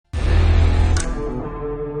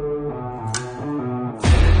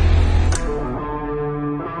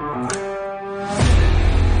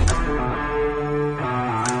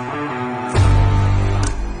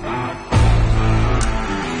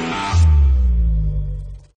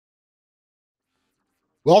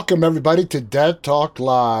Welcome, everybody, to Dead Talk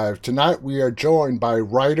Live. Tonight we are joined by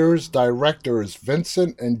writers, directors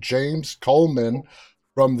Vincent and James Coleman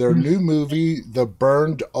from their new movie, The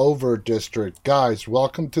Burned Over District. Guys,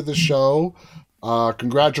 welcome to the show.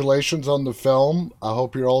 Congratulations on the film. I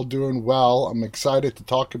hope you're all doing well. I'm excited to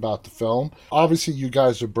talk about the film. Obviously, you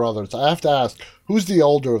guys are brothers. I have to ask, who's the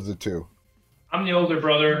older of the two? I'm the older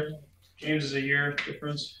brother. James is a year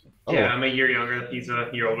difference. Yeah, Oh, I'm a year younger. He's a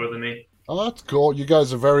year older than me. oh, that's cool. You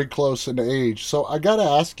guys are very close in age. So I got to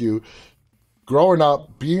ask you, growing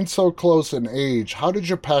up, being so close in age, how did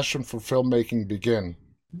your passion for filmmaking begin?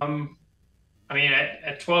 Um,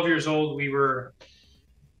 at 12 years old, we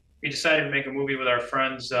decided to make a movie with our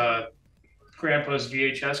friend's grandpa's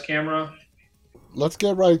VHS camera. Let's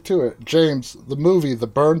get right to it. James, the movie, The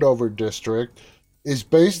Burned Over District, is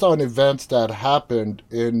based on events that happened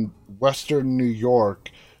in Western New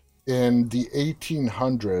York in the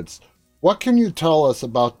 1800s. What can you tell us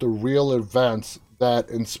about the real events that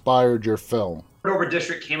inspired your film? Over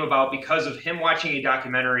District came about because of him watching a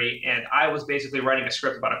documentary, and I was basically writing a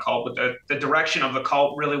script about a cult, but the direction of the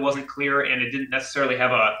cult really wasn't clear, and it didn't necessarily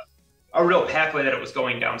have a real pathway that it was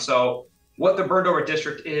going down. So, what the Burned Over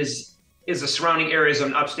District is the surrounding areas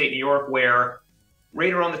of upstate New York, where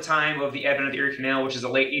right around the time of the advent of the Erie Canal, which is the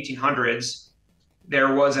late 1800s,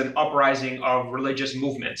 there was an uprising of religious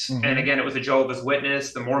movements. And Mm-hmm. again, it was the Jehovah's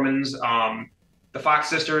Witness, the Mormons, the Fox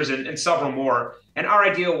Sisters, and several more. And our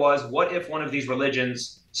idea was, what if one of these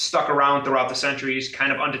religions stuck around throughout the centuries,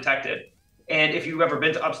 kind of undetected? And if you've ever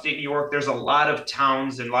been to upstate New York, there's a lot of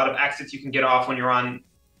towns and a lot of exits you can get off when you're on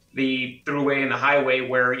the throughway and the highway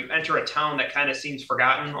where you enter a town that kind of seems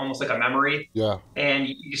forgotten, almost like a memory. Yeah. And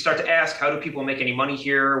you start to ask, how do people make any money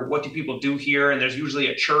here? What do people do here? And there's usually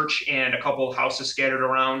a church and a couple of houses scattered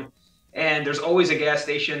around. And there's always a gas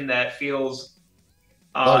station that feels,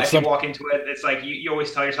 Like if you some walk into it, it's like you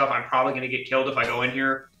always tell yourself, I'm probably going to get killed if I go in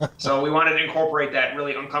here. So we wanted to incorporate that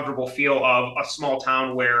really uncomfortable feel of a small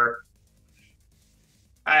town where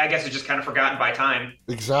I guess it's just kind of forgotten by time.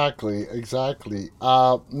 exactly.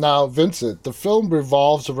 Now, Vincent, the film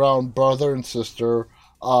revolves around brother and sister,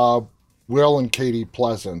 uh, Will and Katie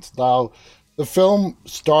Pleasance. Now, the film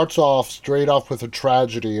starts off straight off with a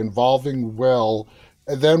tragedy involving Will,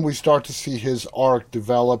 and then we start to see his arc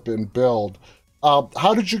develop and build.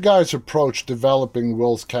 How did you guys approach developing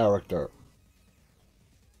Will's character?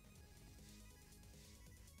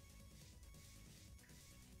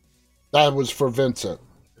 That was for Vincent.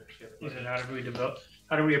 He said,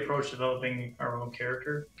 How do we approach developing our own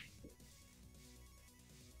character?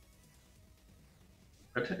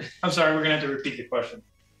 I'm sorry, we're gonna have to repeat the question.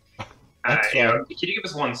 That's Yeah, fine. can you give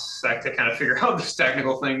us one sec to kind of figure out this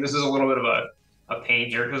technical thing? This is a little bit of a pain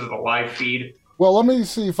here because of the live feed. Well, let me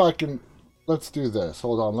see if I can. Let's do this.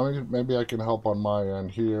 Hold on. Maybe I can help on my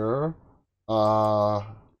end here. Let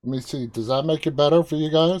me see. Does that make it better for you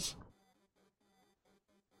guys?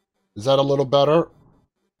 Is that a little better?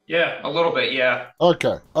 Yeah. A little bit, yeah.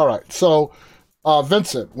 Okay. All right. So,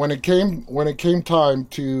 Vincent, when it came time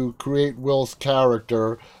to create Will's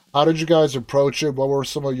character, how did you guys approach it? What were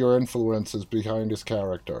some of your influences behind his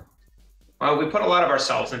character? Well, we put a lot of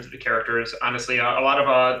ourselves into the characters. Honestly, a lot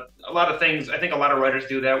of things. I think a lot of writers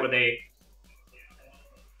do that where they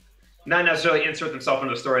not necessarily insert themselves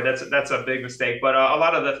into the story. That's a big mistake. But a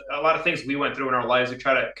lot of things we went through in our lives, we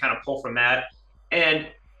try to kind of pull from that. And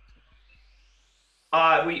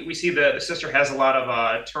we see the sister has a lot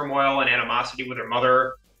of turmoil and animosity with her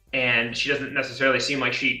mother, and she doesn't necessarily seem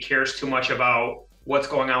like she cares too much about what's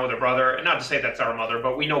going on with her brother. And not to say that's our mother,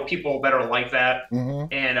 but we know people that are like that.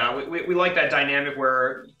 Mm-hmm. And we like that dynamic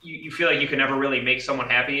where you feel like you can never really make someone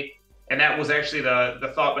happy. And that was actually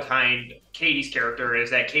the thought behind Katie's character is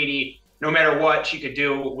that Katie, no matter what she could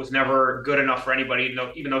do, was never good enough for anybody,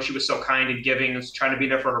 even though she was so kind and giving and trying to be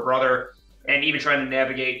there for her brother and even trying to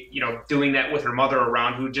navigate, doing that with her mother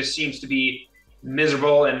around, who just seems to be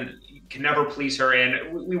miserable and can never please her.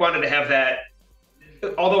 And we wanted to have that,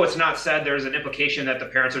 although it's not said, there's an implication that the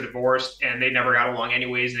parents are divorced and they never got along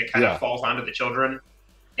anyways, and it kind of Yeah. falls onto the children.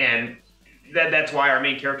 And that's why our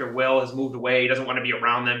main character, Will, has moved away. He doesn't want to be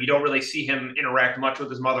around them. You don't really see him interact much with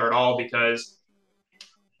his mother at all because,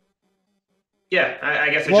 yeah, I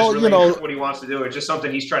guess it's just Well, really not what he wants to do. It's just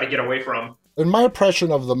something he's trying to get away from. and my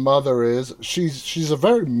impression of the mother is she's a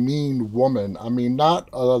very mean woman. I mean, not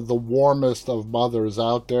the warmest of mothers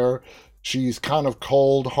out there. She's kind of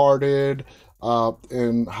cold-hearted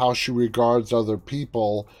in how she regards other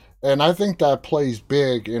people, and I think that plays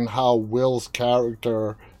big in how Will's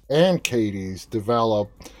character and Katie's develop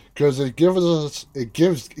because it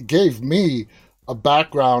gave me a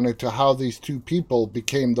background into how these two people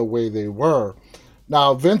became the way they were.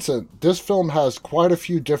 Now, Vincent, this film has quite a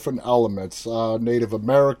few different elements: Native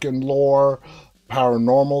American lore,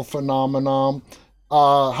 paranormal phenomenon.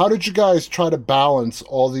 How did you guys try to balance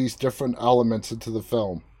all these different elements into the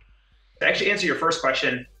film? To actually answer your first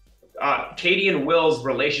question, Katie and Will's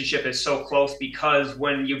relationship is so close because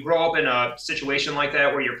when you grow up in a situation like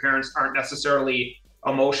that where your parents aren't necessarily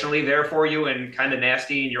emotionally there for you and kind of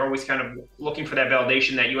nasty, and you're always kind of looking for that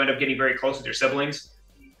validation, that you end up getting very close with your siblings.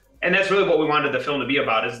 And that's really what we wanted the film to be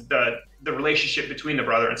about, is the relationship between the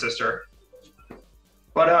brother and sister.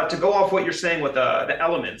 But to go off what you're saying with the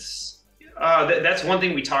elements, that's one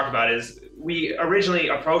thing we talked about. Is we originally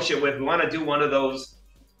approached it with, we want to do one of those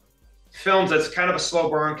films that's kind of a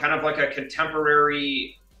slow burn, kind of like a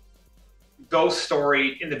contemporary ghost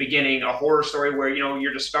story in the beginning, a horror story where, you know,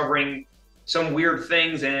 you're discovering some weird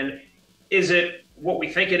things, and is it what we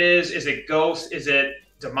think it is? Is it ghosts? Is it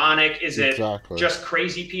demonic? Is it just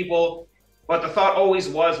crazy people? But the thought always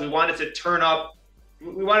was we wanted to turn up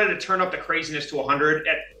the craziness to 100,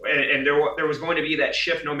 and there was going to be that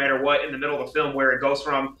shift no matter what in the middle of the film, where it goes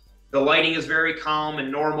from the lighting is very calm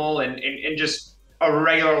and normal and just a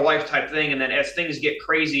regular life type thing, and then as things get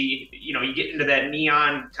crazy, you know, you get into that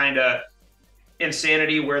neon kind of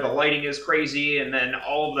insanity where the lighting is crazy, and then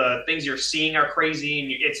all the things you're seeing are crazy,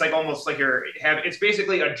 and it's like almost like it's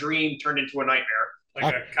basically a dream turned into a nightmare,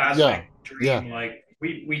 like a cosmic dream. Yeah. Like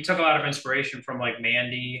we took a lot of inspiration from like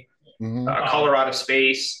Mandy, Color Out of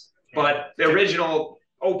Space, but the original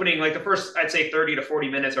opening, like the first, I'd say 30 to 40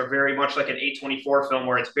 minutes are very much like an A24 film,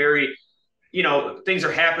 where it's very, you know, things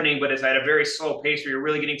are happening, but it's at a very slow pace where you're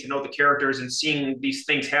really getting to know the characters and seeing these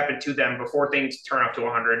things happen to them before things turn up to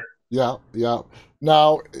 100. Yeah, yeah.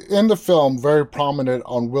 Now, in the film, very prominent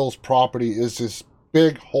on Will's property is this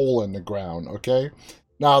big hole in the ground, okay?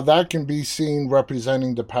 Now, that can be seen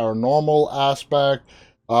representing the paranormal aspect.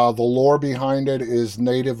 The lore behind it is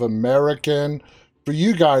Native American. For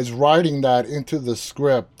you guys writing that into the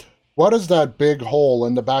script, what is that big hole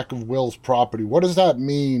in the back of Will's property? What does that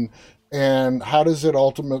mean, and how does it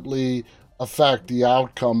ultimately affect the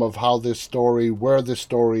outcome of how this story, where this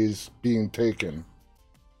story is being taken?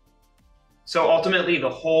 So ultimately, the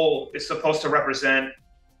hole is supposed to represent.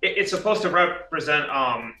 It's supposed to represent.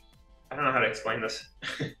 I don't know how to explain this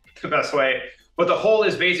the best way, but the hole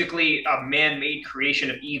is basically a man-made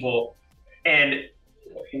creation of evil, and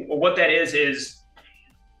what that is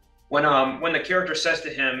when the character says to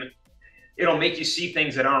him, "It'll make you see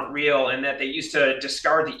things that aren't real," and that they used to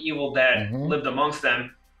discard the evil that lived amongst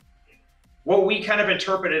them. What we kind of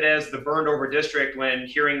interpreted as the burned over district, when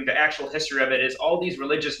hearing the actual history of it, is all these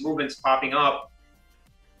religious movements popping up.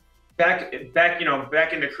 Back in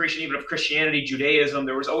the creation even of Christianity, Judaism,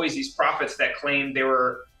 there was always these prophets that claimed they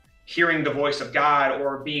were hearing the voice of God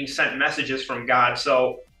or being sent messages from God.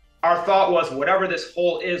 So our thought was, whatever this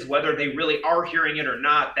hole is, whether they really are hearing it or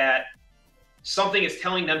not, that something is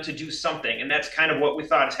telling them to do something. And that's kind of what we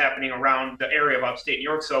thought is happening around the area of upstate New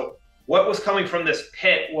York. So what was coming from this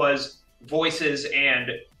pit was voices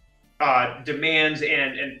and demands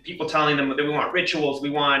and people telling them that we want rituals,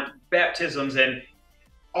 we want baptisms, and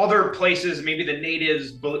other places, maybe the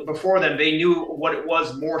natives before them, they knew what it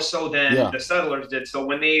was more so than the settlers did. So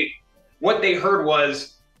what they heard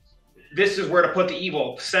was, this is where to put the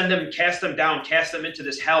evil, send them, cast them down, cast them into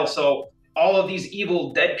this hell. So all of these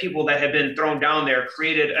evil dead people that had been thrown down there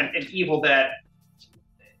created an evil that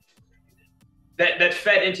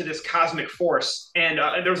fed into this cosmic force. And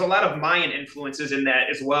there was a lot of Mayan influences in that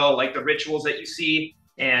as well, like the rituals that you see.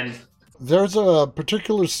 And there's a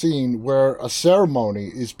particular scene where a ceremony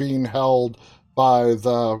is being held by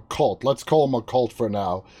the cult. Let's call them a cult for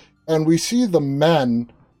now. And we see the women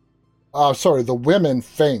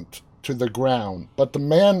faint to the ground, but the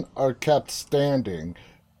men are kept standing.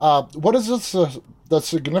 What is the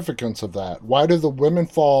significance of that? Why do the women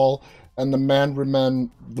fall and the men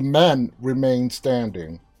remain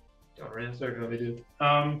standing?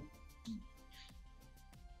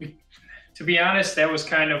 To be honest, that was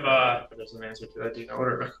kind of there's an answer to that. Do you know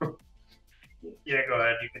it? Yeah, go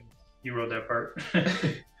ahead. You wrote that part.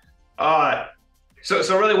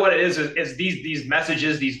 So really what it is these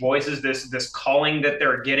messages, these voices, this calling that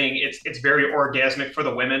they're getting, it's very orgasmic for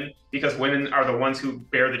the women, because women are the ones who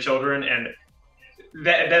bear the children, and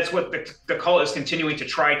that's what the cult is continuing to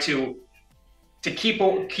try to keep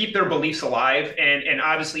their beliefs alive, and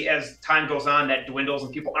obviously as time goes on that dwindles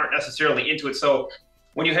and people aren't necessarily into it. So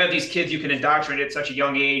when you have these kids you can indoctrinate at such a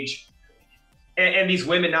young age, and these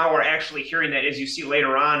women now are actually hearing that. As you see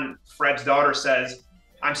later on, Fred's daughter says,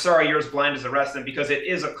 "I'm sorry, you're as blind as the rest of them," because it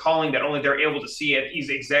is a calling that only they're able to see at these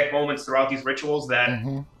exact moments throughout these rituals that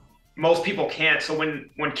most people can't. So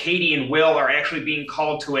when Katie and Will are actually being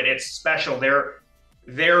called to it, it's special.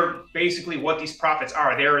 They're basically what these prophets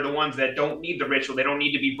are. They're the ones that don't need the ritual. They don't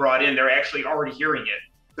need to be brought in. They're actually already hearing it.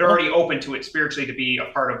 They're already open to it spiritually to be a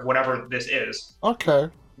part of whatever this is. Okay.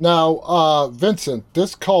 Now, Vincent,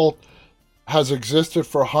 this cult has existed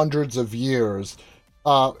for hundreds of years.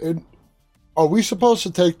 Are we supposed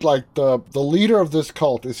to take like the leader of this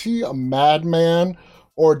cult? Is he a madman,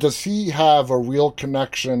 or does he have a real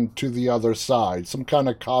connection to the other side, some kind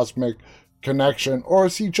of cosmic connection, or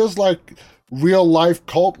is he just like real life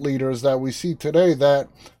cult leaders that we see today that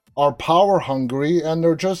are power hungry and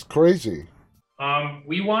they're just crazy?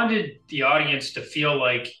 We wanted the audience to feel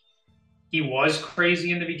like he was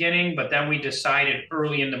crazy in the beginning, but then we decided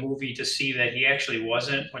early in the movie to see that he actually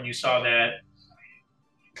wasn't when you saw that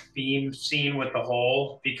beam scene with the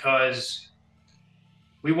hole, because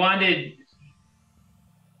we wanted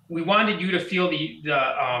you to feel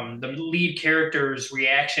the lead character's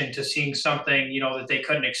reaction to seeing something, that they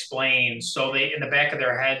couldn't explain. So they, in the back of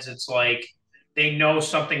their heads, it's like they know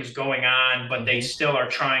something's going on, but they still are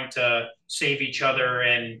trying to save each other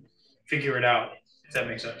and figure it out. If that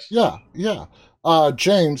makes sense. Yeah, yeah.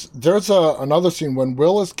 James, there's another scene when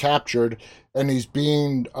Will is captured and he's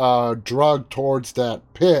being drugged towards that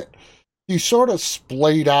pit. He's sort of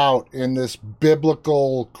splayed out in this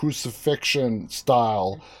biblical crucifixion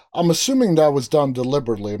style. I'm assuming that was done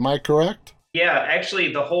deliberately. Am I correct? Yeah,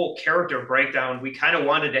 actually, the whole character breakdown, we kind of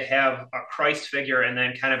wanted to have a Christ figure and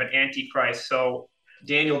then kind of an antichrist. So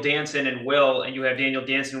Daniel Danson and Will, and you have Daniel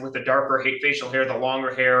Danson with the darker facial hair, the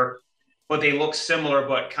longer hair, but they look similar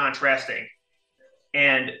but contrasting.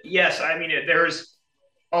 And yes, I mean, there's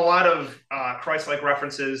a lot of Christ-like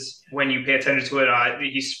references when you pay attention to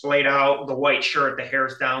it. He's splayed out, the white shirt, the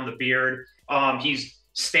hair's down, the beard. He's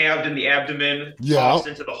stabbed in the abdomen, tossed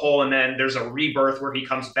into the hole, and then there's a rebirth where he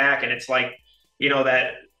comes back, and it's like,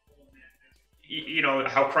 that,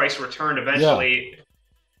 how Christ returned eventually.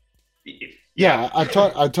 Yeah, I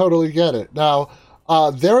totally get it. Now,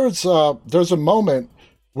 there's a moment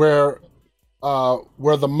where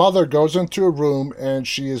the mother goes into a room and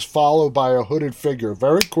she is followed by a hooded figure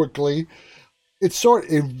very quickly.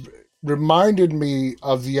 It reminded me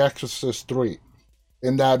of The Exorcist 3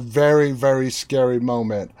 in that very, very scary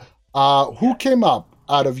moment. Who came up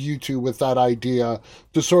out of you two with that idea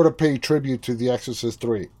to sort of pay tribute to The Exorcist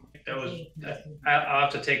 3? I'll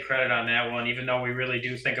have to take credit on that one, even though we really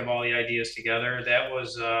do think of all the ideas together. That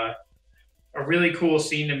was a really cool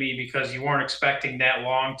scene to me, because you weren't expecting that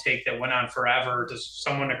long take that went on forever to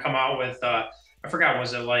someone to come out with, I forgot,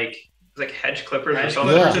 was it like hedge clippers or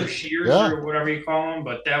something? Shears or whatever you call them.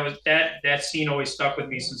 But that scene always stuck with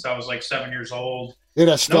me since I was like 7 years old. It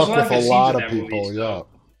has stuck with a lot of people,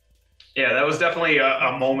 Yeah, that was definitely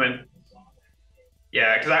a moment.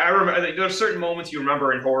 Yeah, because I remember there's certain moments you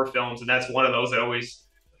remember in horror films, and that's one of those that always,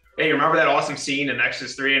 hey, you remember that awesome scene in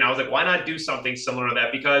Exorcist 3? And I was like, why not do something similar to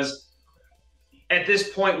that? Because at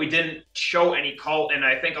this point, we didn't show any cult, and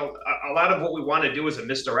I think a lot of what we want to do is a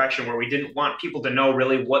misdirection, where we didn't want people to know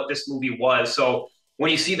really what this movie was. So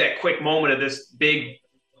when you see that quick moment of this big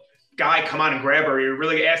guy come on and grab her, you're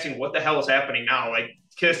really asking, what the hell is happening now? Like,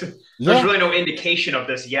 because there's really no indication of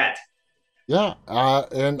this yet. Yeah,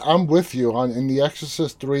 and I'm with you in The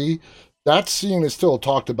Exorcist 3. That scene is still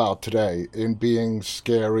talked about today in being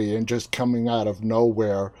scary and just coming out of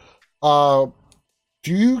nowhere. Would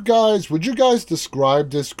you guys describe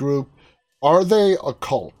this group? Are they a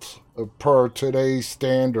cult per today's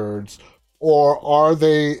standards, or are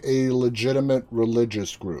they a legitimate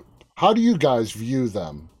religious group? How do you guys view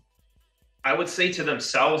them? I would say to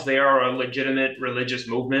themselves, they are a legitimate religious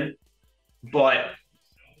movement, but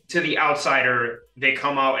to the outsider, they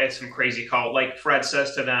come out as some crazy cult. Like Fred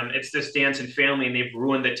says to them, it's this Danson family, and they've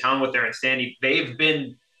ruined the town with their insanity. They've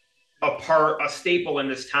been a staple in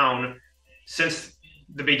this town since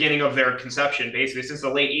the beginning of their conception, basically. Since the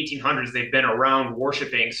late 1800s, they've been around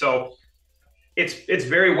worshiping. So it's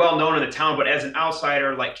very well known in the town, but as an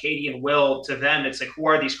outsider like Katie and Will, to them, it's like, who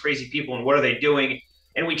are these crazy people and what are they doing?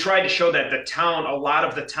 And we tried to show that a lot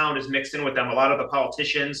of the town is mixed in with them. A lot of the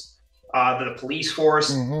politicians, the police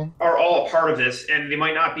force are all a part of this, and they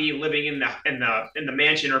might not be living in the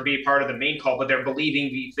mansion or be part of the main cult, but they're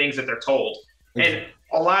believing the things that they're told. And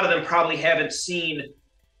a lot of them probably haven't seen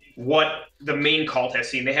what the main cult has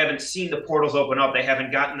seen. They haven't seen the portals open up. They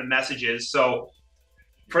haven't gotten the messages. So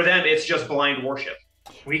for them, it's just blind worship.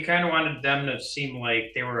 We kind of wanted them to seem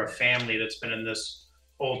like they were a family that's been in this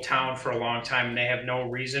old town for a long time, and they have no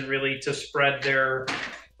reason really to spread their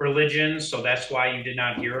religion. So that's why you did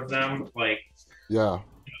not hear of them. Like,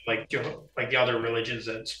 like the other religions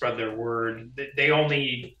that spread their word. They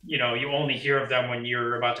only, you only hear of them when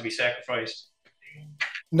you're about to be sacrificed.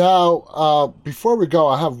 Now, before we go,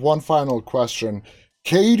 I have one final question.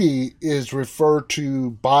 Katie is referred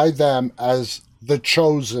to by them as the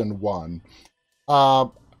chosen one. Uh,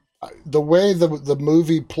 the way the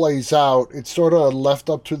movie plays out, it's sort of left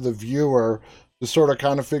up to the viewer to sort of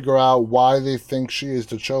kind of figure out why they think she is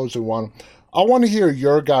the chosen one. I want to hear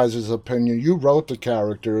your guys' opinion. You wrote the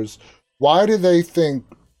characters. Why do they think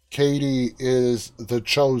Katie is the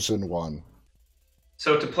chosen one?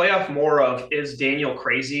 So to play off more of is Daniel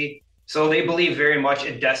crazy? So they believe very much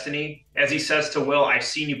in destiny. As he says to Will, I've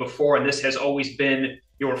seen you before, and this has always been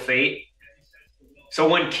your fate. So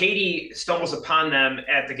when Katie stumbles upon them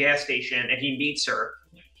at the gas station and he meets her,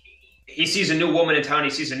 he sees a new woman in town. He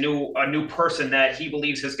sees a new person that he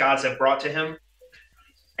believes his gods have brought to him.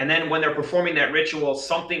 And then when they're performing that ritual,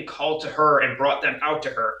 something called to her and brought them out to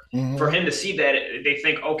her. Mm-hmm. For him to see that, they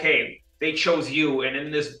think, okay, they chose you. And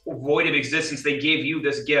in this void of existence, they gave you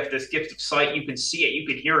this gift of sight. You can see it. You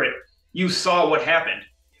can hear it. You saw what happened.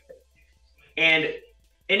 And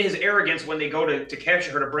in his arrogance, when they go to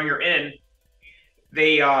capture her, to bring her in,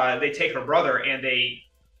 they take her brother and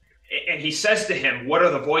he says to him, what are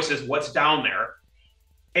the voices? What's down there?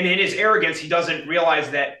 And in his arrogance, he doesn't realize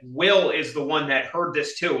that Will is the one that heard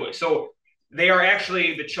this too. So they are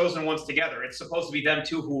actually the chosen ones together. It's supposed to be them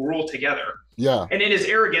two who rule together. Yeah. And in his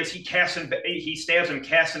arrogance, he stabs him,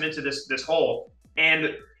 casts him into this hole.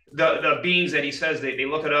 And the beings that he says they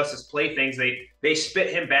look at us as playthings, they spit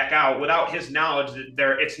him back out without his knowledge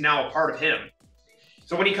that it's now a part of him.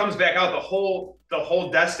 So when he comes back out, the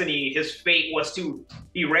whole destiny, his fate was to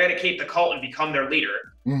eradicate the cult and become their leader,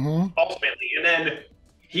 ultimately. And then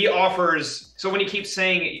he offers. So when he keeps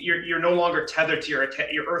saying you're no longer tethered to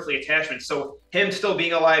your earthly attachments, so him still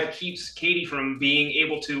being alive keeps Katie from being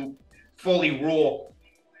able to fully rule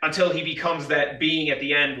until he becomes that being at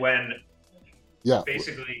the end when. Yeah.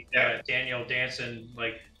 Basically, Daniel Danson,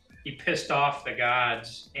 like, he pissed off the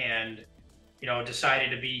gods and,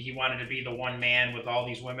 decided he wanted to be the one man with all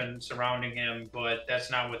these women surrounding him, but that's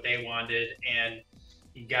not what they wanted, and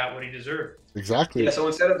he got what he deserved. Exactly. Yeah. So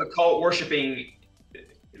instead of the cult worshiping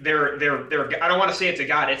their I don't want to say it's a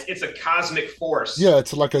god, it's a cosmic force. Yeah,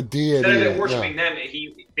 it's like a deity. Instead of worshiping them,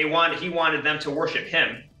 he wanted them to worship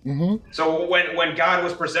him. Mm-hmm. So when God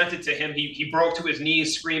was presented to him, he broke to his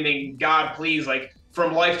knees screaming, God, please, like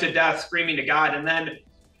from life to death, screaming to God. And then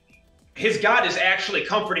his God is actually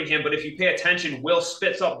comforting him. But if you pay attention, Will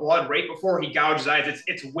spits up blood right before he gouges eyes.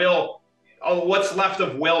 It's Will. Oh, what's left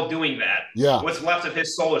of Will doing that? Yeah. What's left of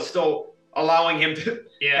his soul is still allowing him to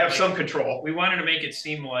have some control. We wanted to make it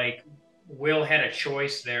seem like Will had a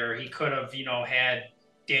choice there. He could have, had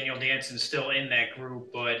Daniel Danson still in that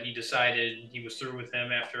group, but he decided he was through with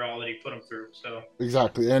him after all that he put him through. So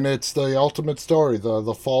exactly, and it's the ultimate story.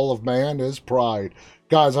 The fall of man is pride.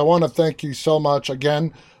 Guys, I want to thank you so much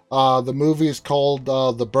again. The movie is called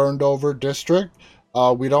The Burned Over District.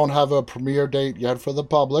 We don't have a premiere date yet for the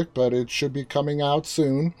public, but it should be coming out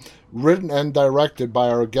soon. Written and directed by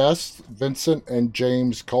our guests, Vincent and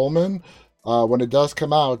James Coleman. When it does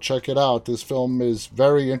come out, check it out. This film is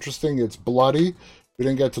very interesting. It's bloody. We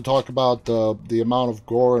didn't get to talk about the amount of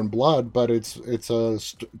gore and blood, but it's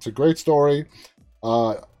a great story.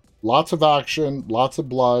 Lots of action, lots of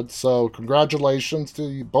blood. So congratulations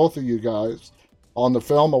to both of you guys on the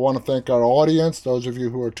film. I want to thank our audience, those of you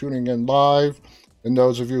who are tuning in live, and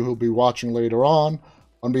those of you who'll be watching later on.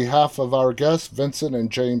 On behalf of our guests, Vincent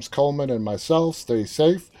and James Coleman, and myself, stay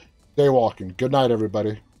safe, stay walking. Good night,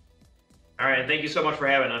 everybody. All right. Thank you so much for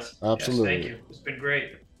having us. Absolutely. Yes, thank you. It's been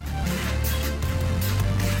great.